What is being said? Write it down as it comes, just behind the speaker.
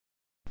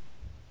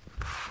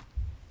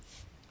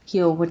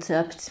Yo, what's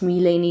up? It's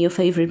me, Lainey, your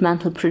favorite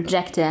mental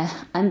projector.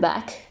 I'm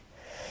back.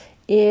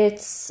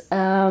 It's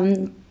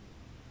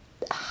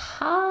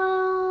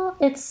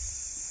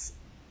it's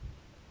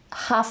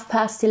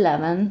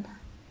 11:30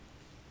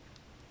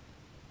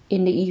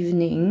 in the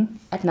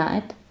evening at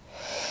night,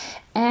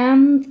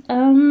 and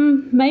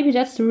maybe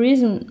that's the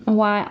reason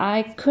why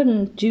I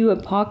couldn't do a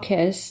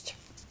podcast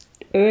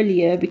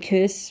earlier,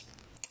 because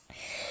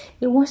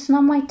it was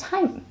not my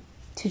time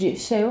to do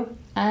so.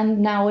 And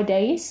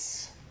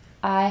nowadays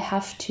I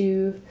have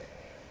to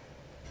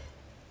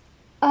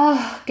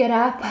get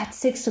up at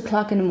 6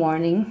 o'clock in the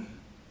morning,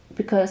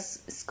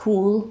 because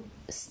school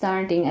is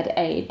starting at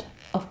 8,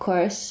 of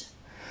course.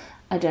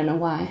 I don't know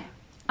why.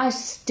 I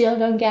still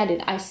don't get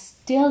it. I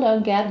still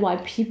don't get why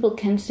people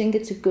can think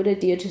it's a good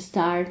idea to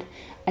start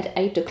at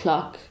 8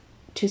 o'clock,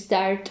 to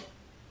start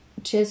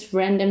just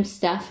random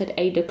stuff at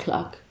 8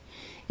 o'clock.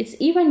 It's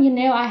even,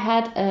 I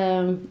had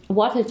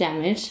water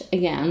damage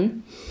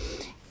again.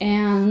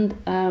 And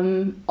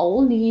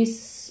all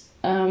these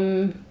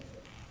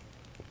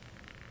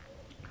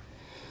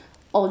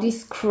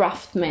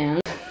craftsmen,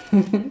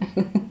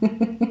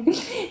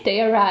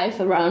 they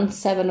arrive around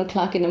 7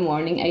 o'clock in the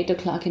morning, 8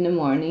 o'clock in the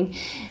morning,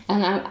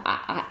 and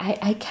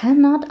I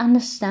cannot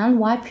understand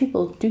why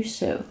people do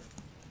so.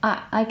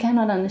 I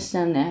cannot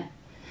understand that.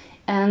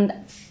 And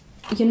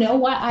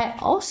what I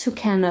also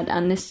cannot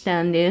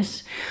understand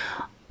is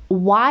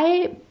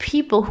why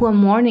people who are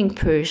morning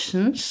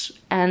persons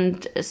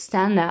and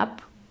stand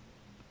up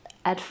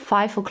at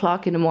 5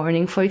 o'clock in the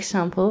morning, for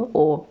example,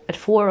 or at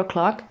 4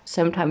 o'clock,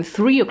 sometimes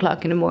 3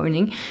 o'clock in the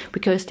morning,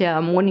 because they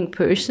are morning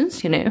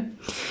persons,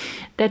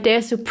 that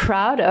they're so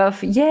proud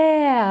of,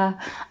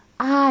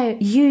 I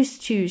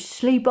used to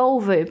sleep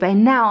over, but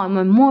now I'm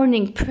a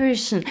morning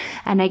person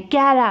and I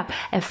get up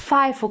at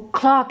 5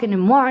 o'clock in the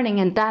morning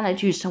and then I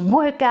do some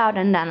workout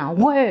and then I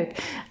work.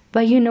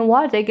 But you know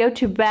what? They go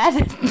to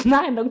bed at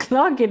 9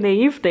 o'clock in the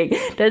evening.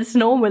 That's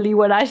normally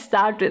when I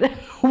started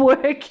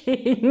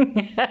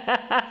working.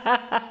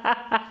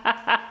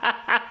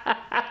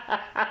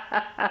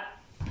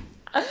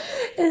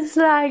 It's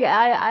like,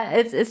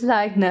 it's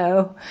like,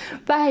 no.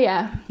 But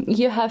yeah,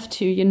 you have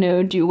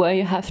to, do what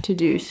you have to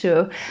do.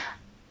 So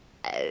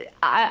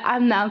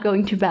I'm now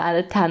going to bed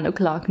at 10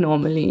 o'clock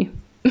normally,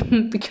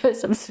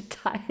 because I'm so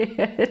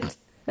tired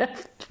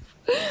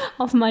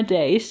of my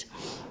days.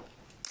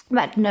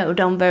 But no,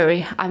 don't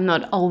worry, I'm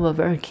not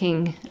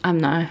overworking.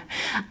 I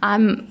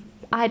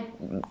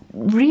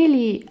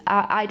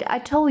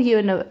told you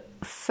in the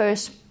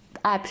first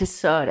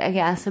episode, I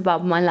guess,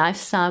 about my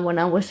lifestyle when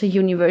I was at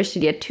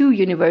two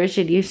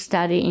universities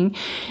studying,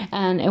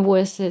 and it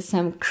was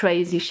some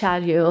crazy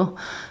schedule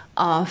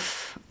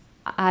of,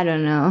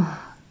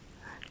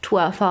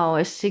 12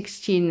 hours,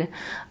 16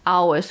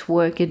 hours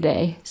work a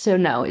day. So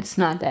no, it's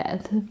not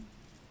that.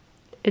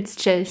 It's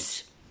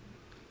just,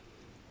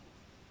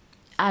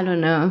 I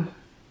don't know.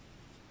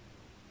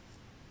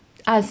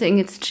 I think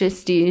it's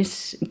just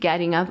this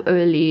getting up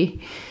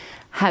early,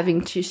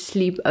 having to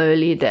sleep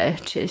early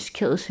that just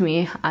kills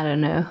me. I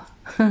don't know.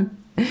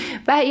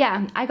 But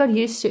yeah, I got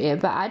used to it.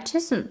 But I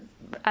just, and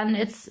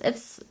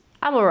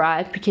I'm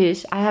alright,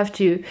 because I have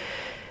to.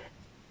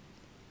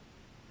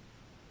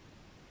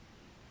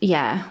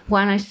 Yeah,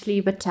 when I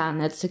sleep at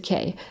 10, it's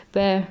okay.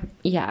 But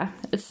yeah,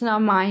 it's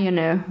not my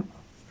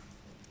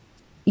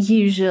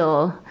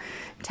usual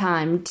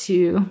time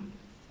to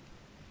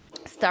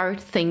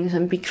start things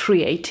and be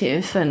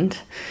creative, and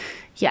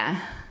yeah.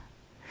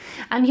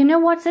 And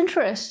what's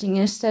interesting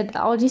is that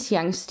all these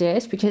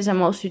youngsters, because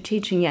I'm also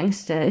teaching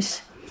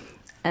youngsters,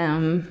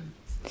 they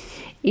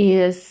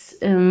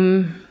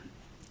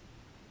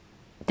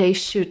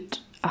should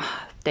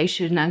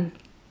not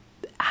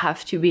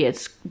have to be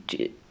at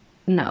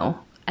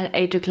at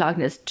 8 o'clock.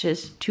 That's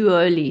just too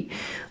early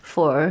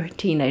for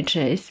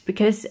teenagers,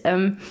 because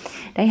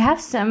they have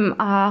some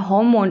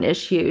hormone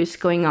issues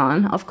going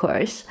on, of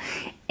course,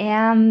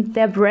 and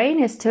their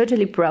brain is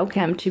totally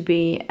programmed to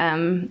be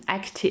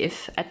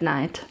active at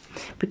night,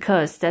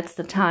 because that's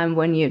the time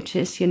when you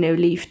just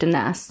leave the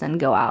nest and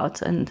go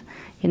out and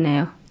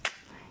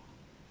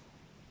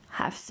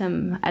have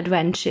some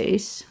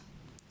adventures.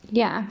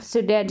 Yeah,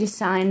 so they're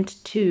designed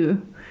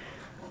to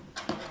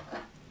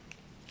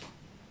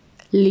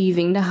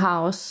leaving the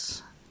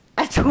house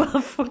at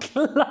 12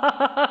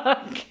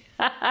 o'clock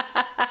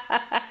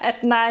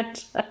at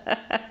night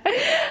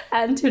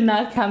and to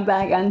not come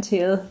back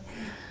until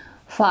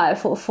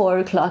 5 or 4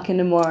 o'clock in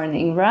the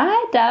morning,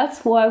 right?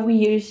 That's what we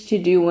used to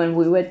do when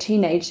we were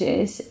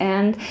teenagers.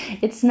 And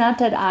it's not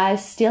that I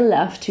still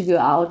love to go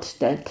out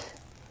that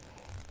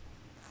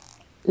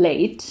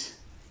late,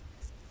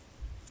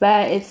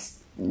 but it's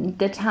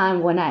the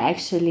time when I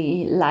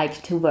actually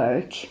like to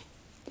work.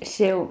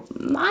 So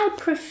I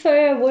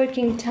prefer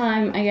working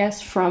time, I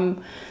guess,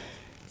 from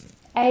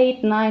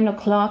 8, 9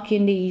 o'clock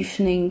in the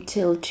evening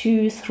till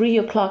 2, 3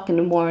 o'clock in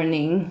the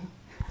morning.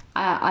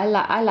 I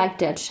like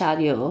that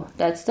schedule.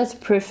 That's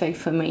perfect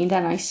for me.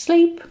 Then I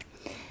sleep,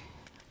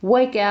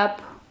 wake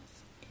up,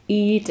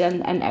 eat,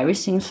 and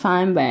everything's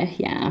fine. But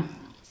yeah,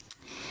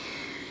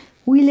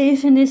 we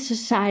live in this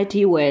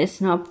society where it's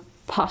not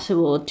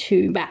possible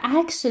to, but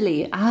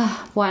actually,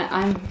 well,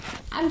 I'm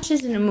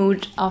just in a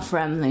mood of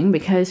rambling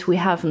because we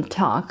haven't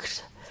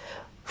talked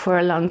for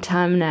a long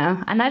time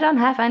now, and I don't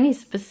have any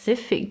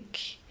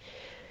specific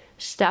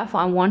stuff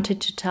I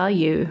wanted to tell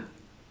you.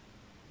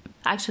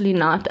 Actually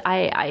not,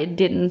 I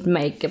didn't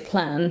make a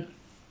plan.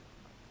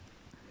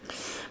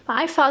 But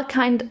I felt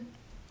kind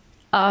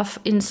of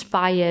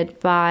inspired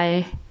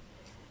by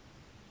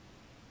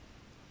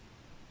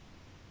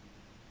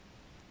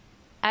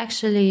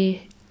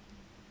actually,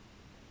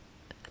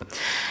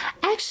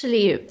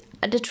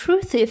 the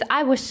truth is,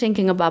 I was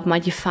thinking about my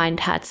defined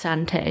head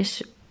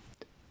Santes.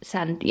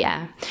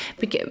 Yeah,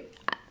 because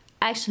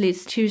actually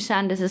it's two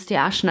Santes, it's the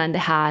Ashna and the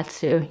heart,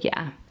 so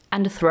yeah,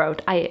 and the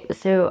throat.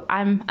 So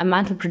I'm a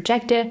mantle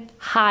projector,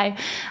 high,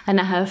 and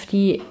I have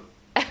the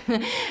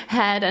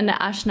head and the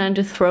Ashna and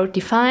the throat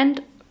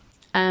defined,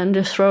 and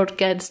the throat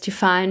gets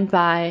defined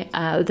by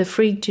the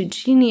Freak to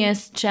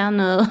Genius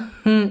channel,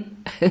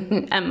 and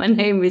my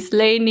name is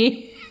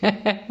Lainey.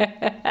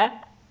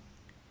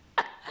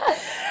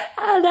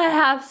 And I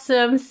have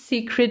some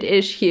secret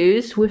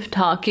issues with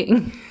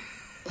talking.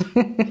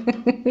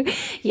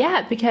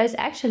 Yeah, because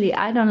actually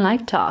I don't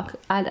like talk.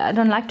 I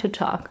don't like to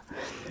talk.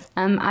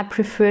 I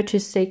prefer to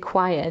stay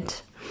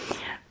quiet.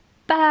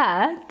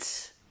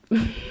 But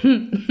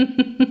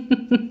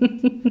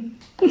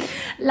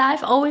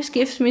life always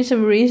gives me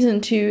some reason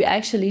to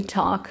actually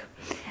talk.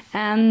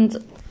 And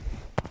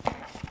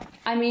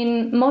I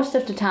mean, most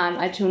of the time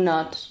I do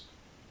not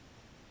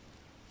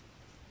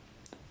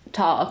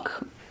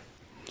talk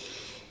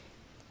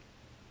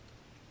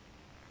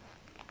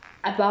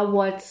about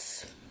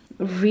what's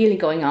really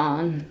going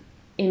on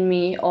in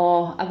me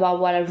or about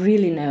what I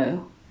really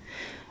know.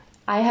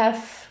 I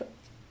have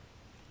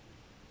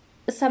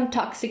some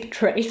toxic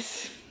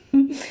traits.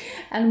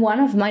 And one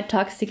of my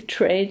toxic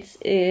traits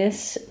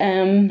is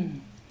that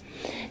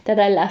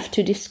I love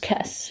to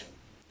discuss.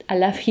 I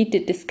love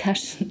heated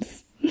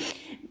discussions.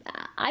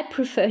 I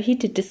prefer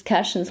heated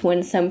discussions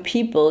when some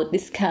people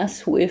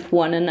discuss with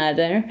one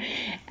another,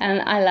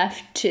 and I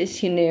love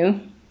just,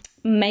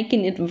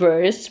 making it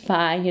worse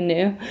by,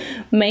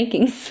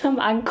 making some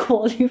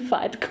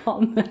unqualified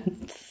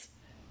comments.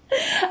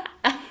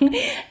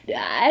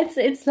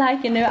 It's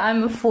like,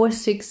 I'm a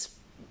 4-6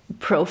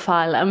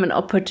 profile. I'm an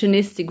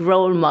opportunistic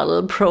role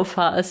model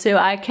profile, so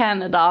I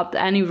can adopt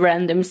any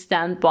random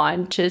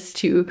standpoint just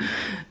to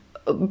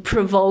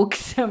provoke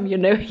some,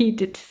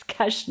 heated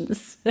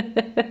discussions.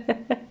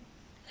 And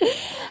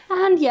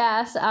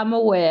yes, I'm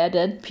aware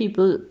that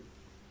people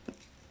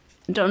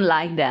don't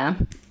like that.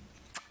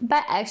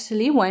 But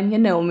actually, when you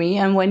know me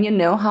and when you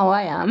know how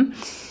I am,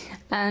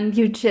 and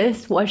you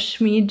just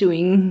watch me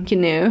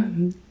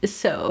doing,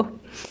 so,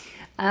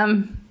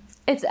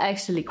 it's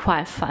actually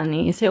quite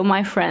funny. So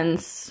my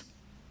friends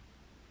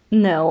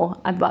know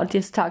about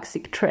this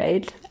toxic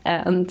trait,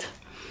 and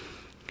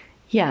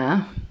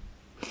yeah,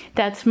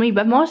 that's me.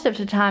 But most of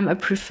the time I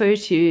prefer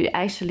to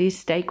actually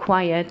stay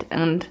quiet,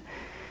 and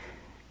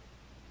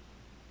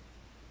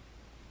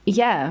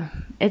yeah,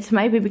 it's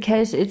maybe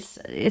because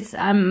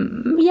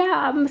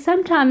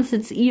sometimes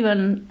it's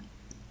even,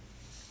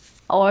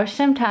 or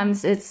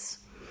sometimes it's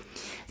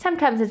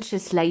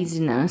just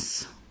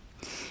laziness,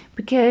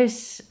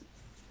 because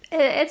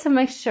it's a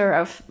mixture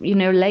of,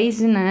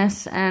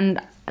 laziness, and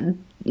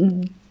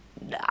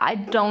I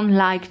don't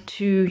like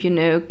to,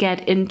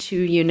 get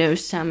into,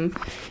 some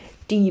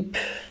deep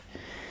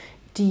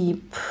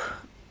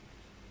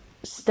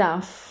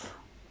stuff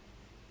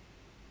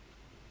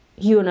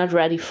you're not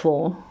ready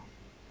for.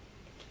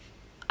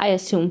 I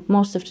assume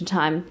most of the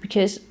time,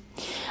 because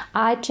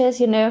I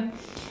just, I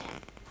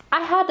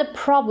had a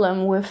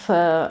problem with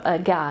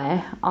a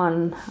guy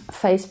on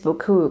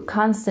Facebook who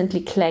constantly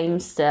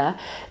claims the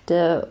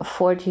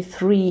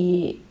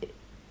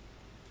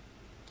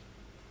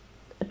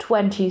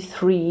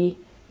 4323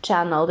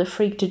 channel, the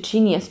Freak to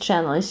Genius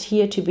channel, is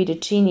here to be the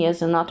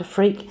genius and not a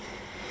freak.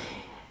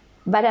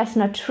 But that's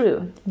not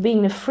true.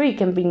 Being the freak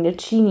and being the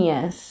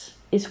genius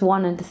is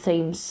one and the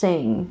same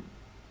thing.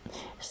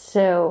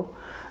 So,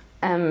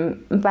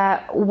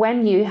 but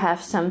when you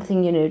have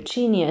something,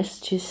 genius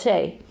to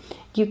say,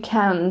 you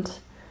can't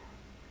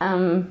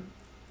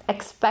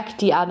expect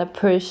the other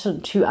person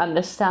to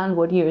understand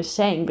what you're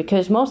saying,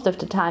 because most of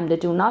the time they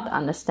do not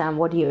understand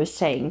what you're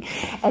saying.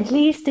 At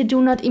least they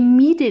do not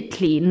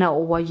immediately know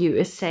what you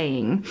are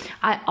saying.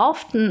 I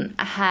often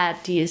had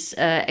this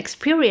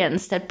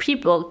experience that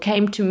people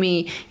came to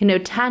me,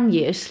 10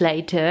 years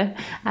later,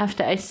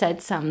 after I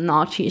said some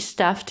naughty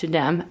stuff to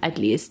them, at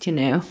least,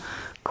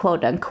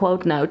 quote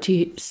unquote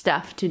naughty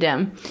stuff to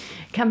them,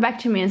 come back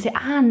to me and say,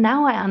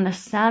 now I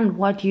understand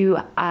what you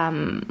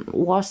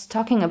was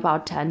talking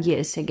about 10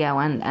 years ago,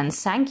 and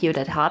thank you,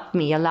 that helped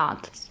me a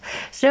lot.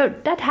 So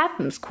that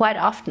happens quite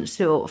often.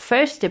 So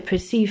first they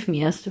perceive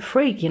me as the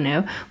freak,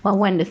 well,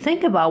 when they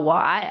think about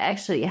what I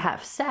actually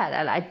have said,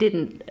 and I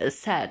didn't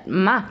said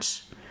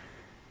much,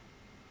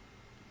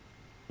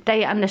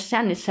 they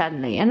understand it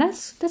suddenly, and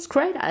that's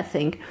great, I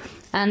think.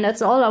 And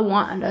that's all I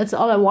want. That's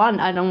all I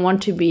want. I don't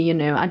want to be, you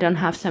know, I don't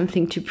have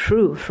something to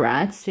prove,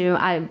 right? So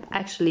I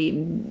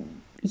actually,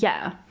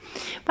 yeah.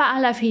 But I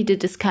love heated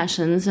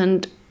discussions,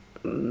 and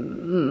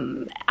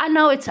I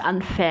know it's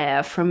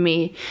unfair for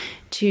me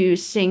to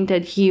think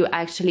that you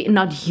actually,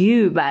 not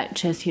you, but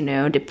just, you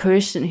know, the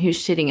person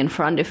who's sitting in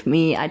front of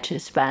me, I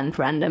just spend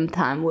random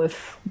time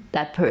with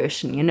that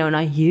person, you know,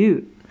 not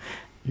you.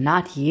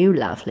 Not you,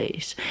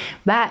 lovelies.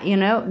 But, you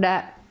know,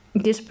 that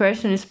this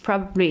person is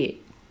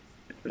probably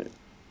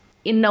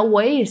in no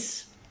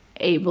ways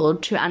able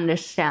to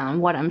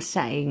understand what I'm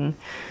saying.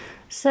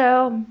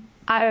 So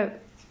I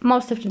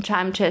most of the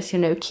time just, you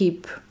know,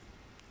 keep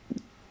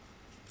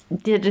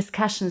the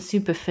discussion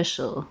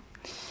superficial.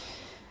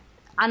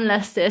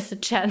 Unless there's a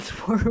chance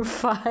for a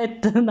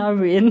fight, then I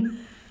win.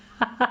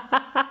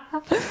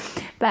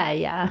 But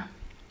yeah,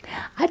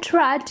 I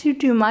try to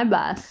do my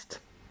best.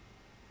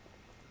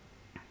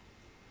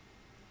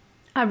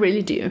 I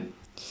really do.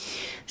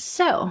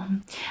 So,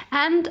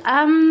 and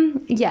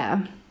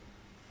yeah,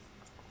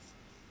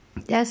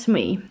 that's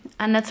me,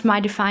 and that's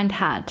my defined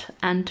hat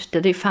and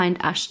the defined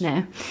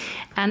Ashne.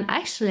 And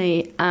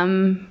actually,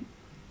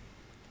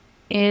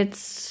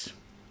 it's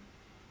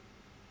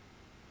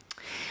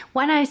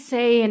when I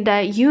say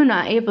that you're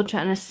not able to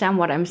understand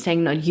what I'm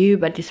saying, not you,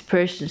 but this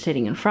person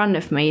sitting in front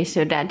of me,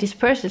 so that this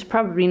person is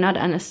probably not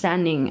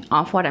understanding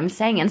of what I'm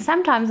saying. And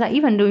sometimes I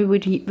even do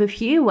it with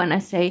you when I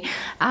say,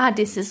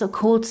 this is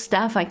occult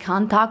stuff, I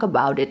can't talk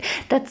about it.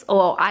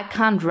 Or I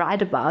can't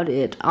write about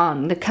it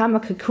on the Karma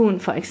Cocoon,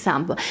 for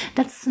example.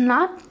 That's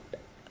not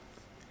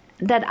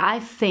that I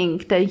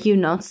think that you're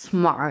not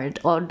smart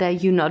or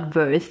that you're not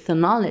worth the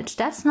knowledge.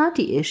 That's not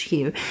the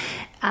issue.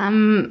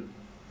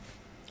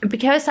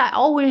 Because I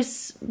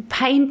always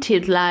paint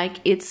it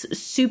like it's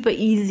super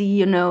easy,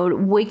 you know,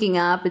 waking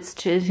up, it's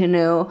just, you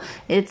know,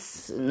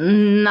 it's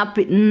not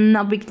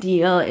big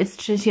deal. It's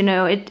just, you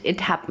know,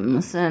 it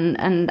happens,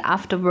 and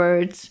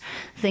afterwards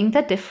things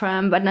are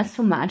different, but not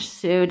so much.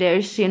 So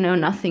there's, you know,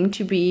 nothing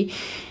to be,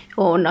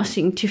 or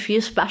nothing to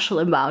feel special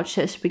about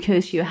just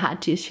because you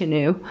had this, you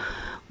know,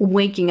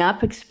 waking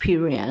up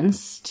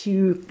experience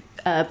to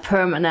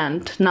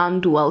permanent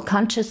non-dual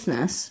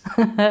consciousness.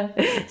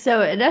 So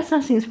there's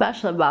nothing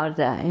special about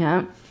that,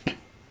 yeah.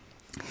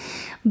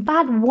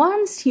 But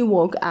once you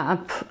woke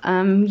up,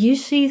 you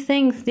see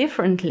things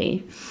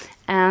differently,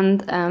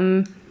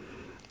 and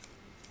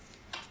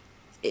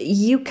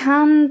you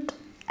can't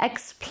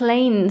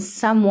explain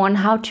someone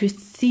how to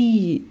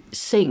see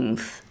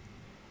things.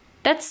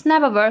 That's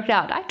never worked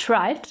out. I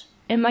tried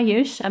in my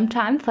youth.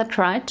 Sometimes I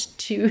tried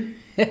to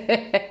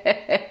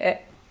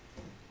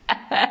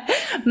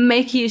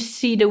make you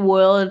see the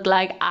world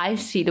like I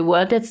see the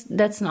world.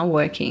 That's not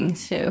working.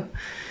 So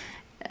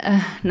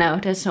no,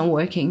 that's not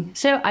working.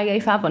 So I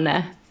gave up on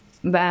that.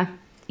 But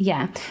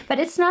yeah, but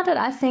it's not that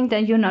I think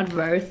that you're not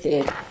worth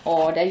it,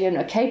 or that you're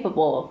not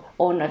capable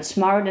or not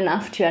smart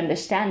enough to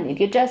understand it.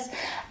 You just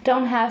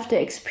don't have the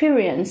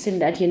experience in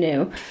that, you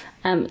know,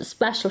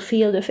 special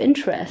field of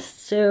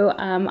interest. So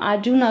I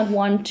do not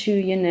want to,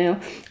 you know,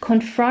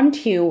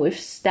 confront you with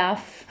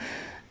stuff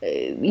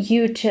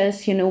you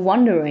just, you know,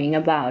 wondering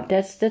about.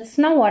 That's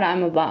not what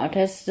I'm about.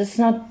 That's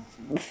not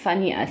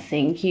funny. I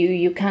think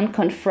you can't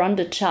confront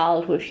a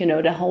child with, you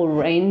know, the whole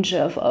range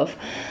of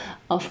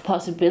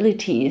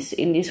possibilities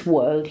in this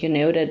world, you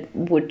know, that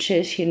would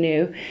just, you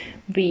know,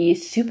 be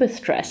super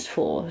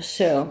stressful.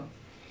 So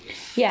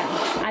yeah,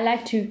 I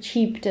like to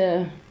keep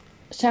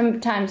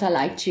sometimes I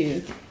like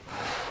to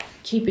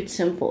keep it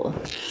simple.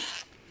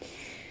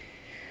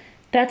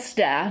 That's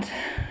that.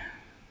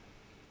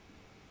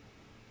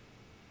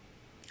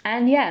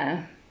 And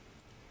yeah,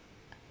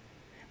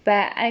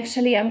 but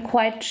actually I'm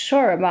quite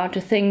sure about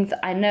the things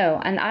I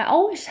know, and I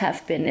always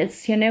have been.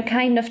 It's, you know,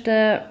 kind of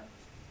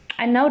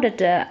I know that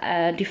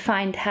the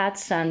defined heart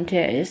center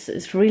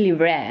is really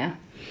rare,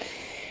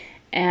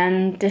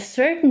 and the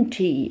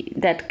certainty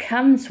that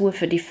comes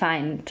with a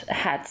defined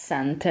heart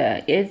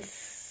center, it's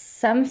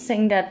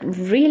something that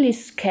really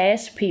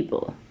scares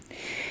people.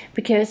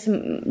 Because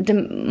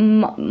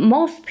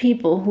most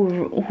people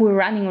who are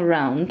running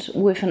around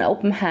with an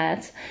open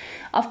heart,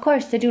 of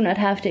course, they do not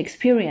have the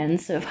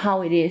experience of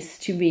how it is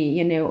to be,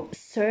 you know,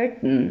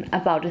 certain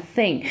about a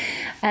thing.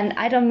 And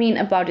I don't mean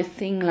about a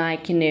thing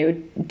like, you know,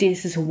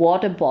 this is a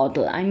water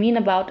bottle. I mean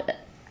about,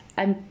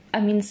 I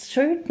mean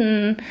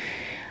certain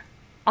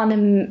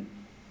on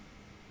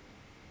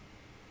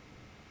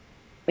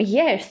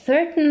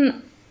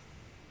certain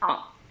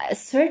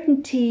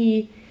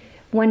certainty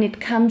when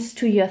it comes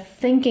to your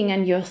thinking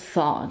and your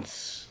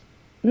thoughts.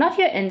 Not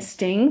your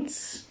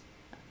instincts,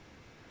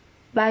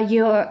 but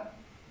your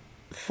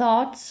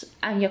thoughts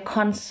and your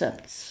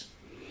concepts.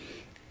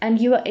 And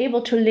you are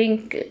able to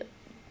link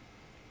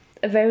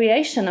a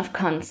variation of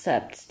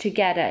concepts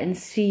together and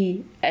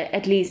see,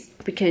 at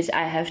least because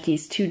I have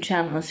these two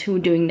channels who are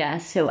doing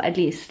that, so at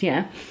least,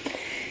 yeah.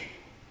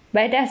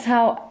 But that's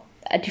how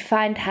a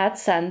defined heart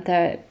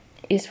center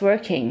is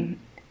working.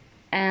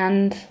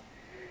 And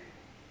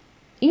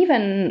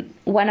even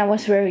when I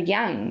was very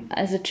young,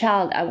 as a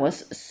child, I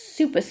was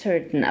super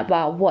certain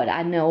about what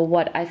I know,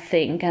 what I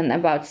think, and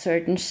about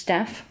certain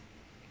stuff.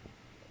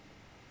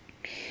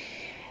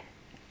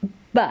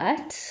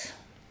 But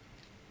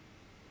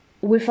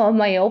with all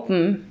my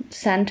open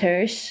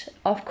centers,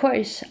 of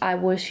course, I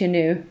was,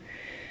 I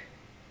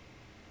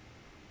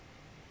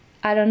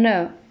don't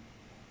know.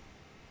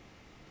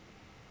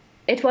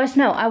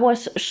 I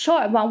was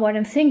sure about what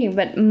I'm thinking,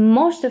 but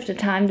most of the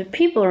time the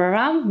people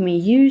around me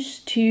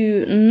used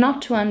to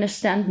not to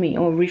understand me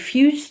or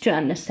refuse to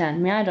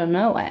understand me. I don't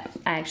know,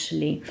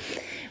 actually.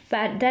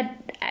 But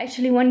that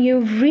actually, when you're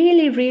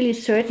really, really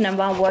certain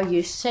about what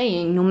you're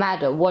saying, no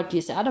matter what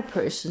this other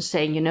person's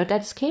saying,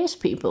 that scares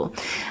people.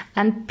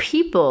 And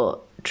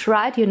people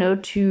tried,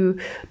 to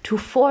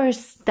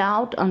force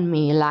doubt on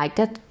me, like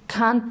that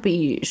can't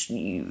be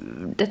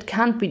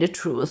the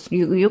truth.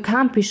 You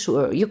can't be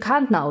sure. You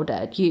can't know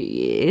that.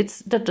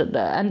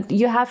 And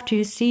you have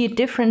to see it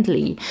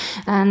differently,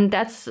 and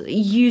that's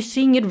you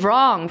seeing it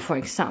wrong, for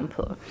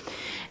example.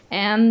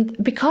 And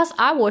because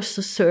I was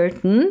so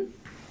certain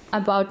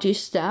about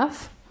this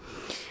stuff,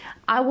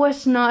 I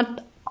was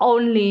not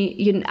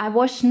only, I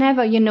was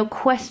never,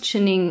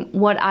 questioning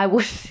what I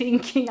was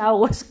thinking. I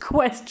was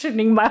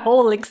questioning my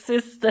whole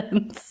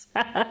existence,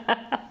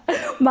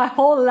 my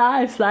whole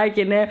life. Like,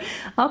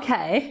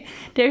 okay,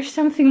 there's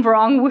something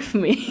wrong with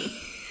me.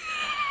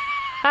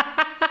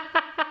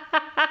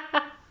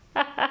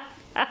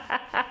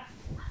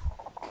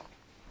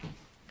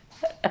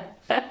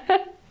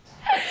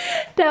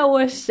 That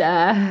was,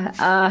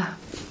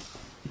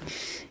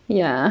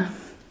 yeah.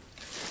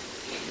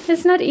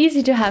 It's not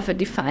easy to have a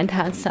defined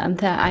heart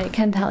center, I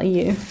can tell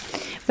you.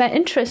 But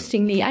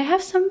interestingly, I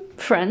have some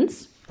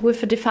friends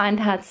with a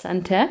defined heart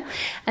center,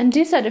 and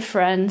these are the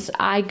friends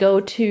I go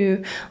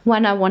to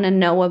when I want to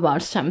know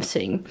about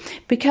something,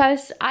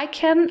 because I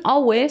can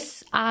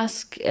always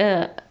ask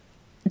the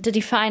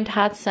defined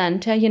heart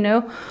center,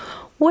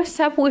 what's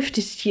up with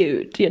this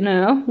dude,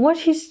 what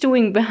he's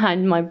doing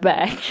behind my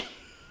back.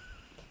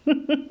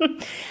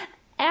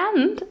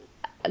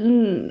 And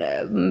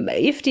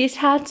if this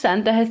heart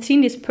center has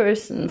seen this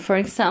person, for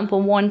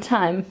example, one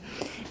time,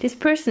 this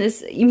person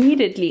is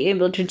immediately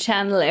able to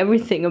channel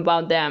everything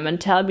about them and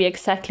tell me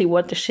exactly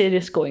what the shit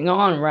is going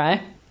on,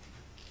 right?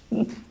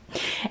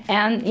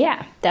 And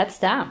yeah, that's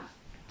that.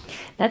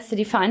 That's the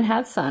defined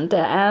heart center.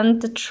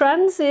 And the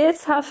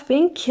transits have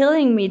been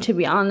killing me, to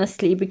be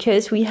honestly,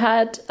 because we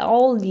had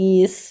all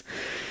these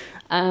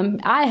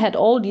I had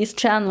all these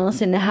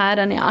channels in the head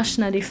and the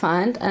Ashna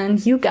defined,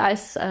 and you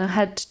guys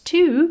had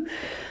two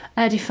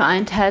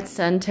defined head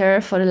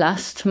center for the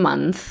last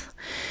month,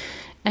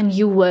 and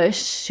you were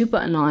super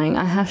annoying,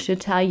 I have to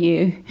tell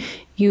you.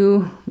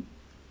 You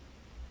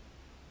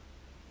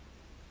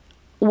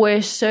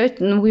were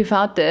certain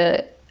without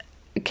the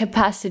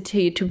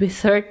capacity to be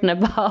certain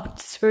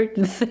about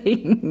certain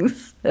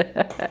things.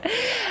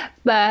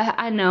 But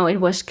I know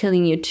it was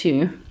killing you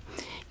too.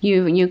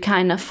 You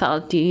kind of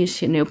felt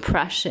these,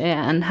 pressure,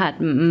 and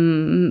had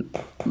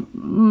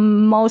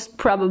most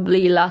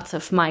probably lots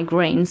of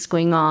migraines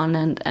going on,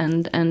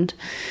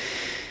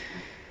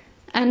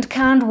 and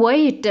can't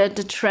wait that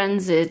the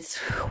transits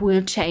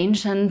will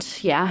change. And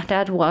yeah,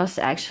 that was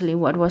actually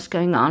what was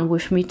going on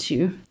with me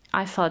too.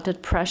 I felt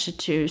that pressure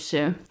too.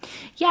 So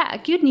yeah,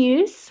 good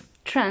news.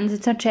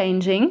 Transits are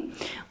changing.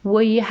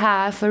 We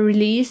have a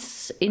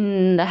release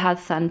in the heart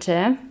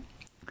center.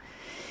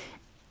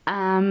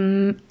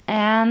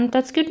 And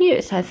that's good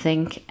news, I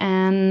think.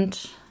 And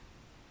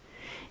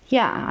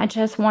yeah, I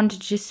just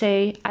wanted to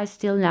say I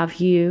still love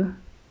you.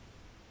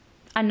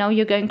 I know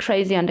you're going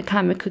crazy on the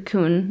karmic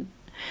cocoon.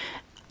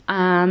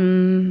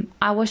 I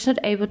was not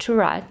able to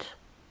write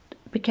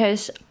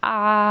because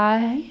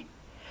I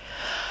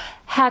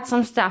had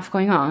some stuff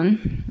going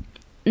on.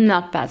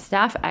 Not bad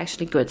stuff,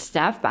 actually good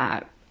stuff,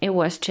 but it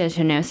was just,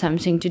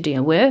 something to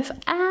deal with.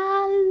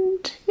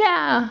 And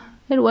yeah,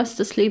 it was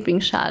the sleeping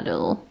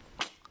shadow.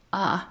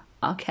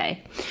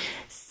 Okay.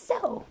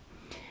 So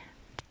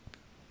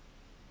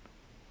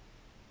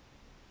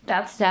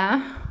that's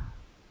that.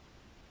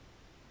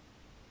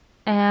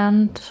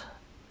 And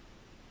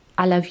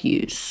I love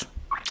yous.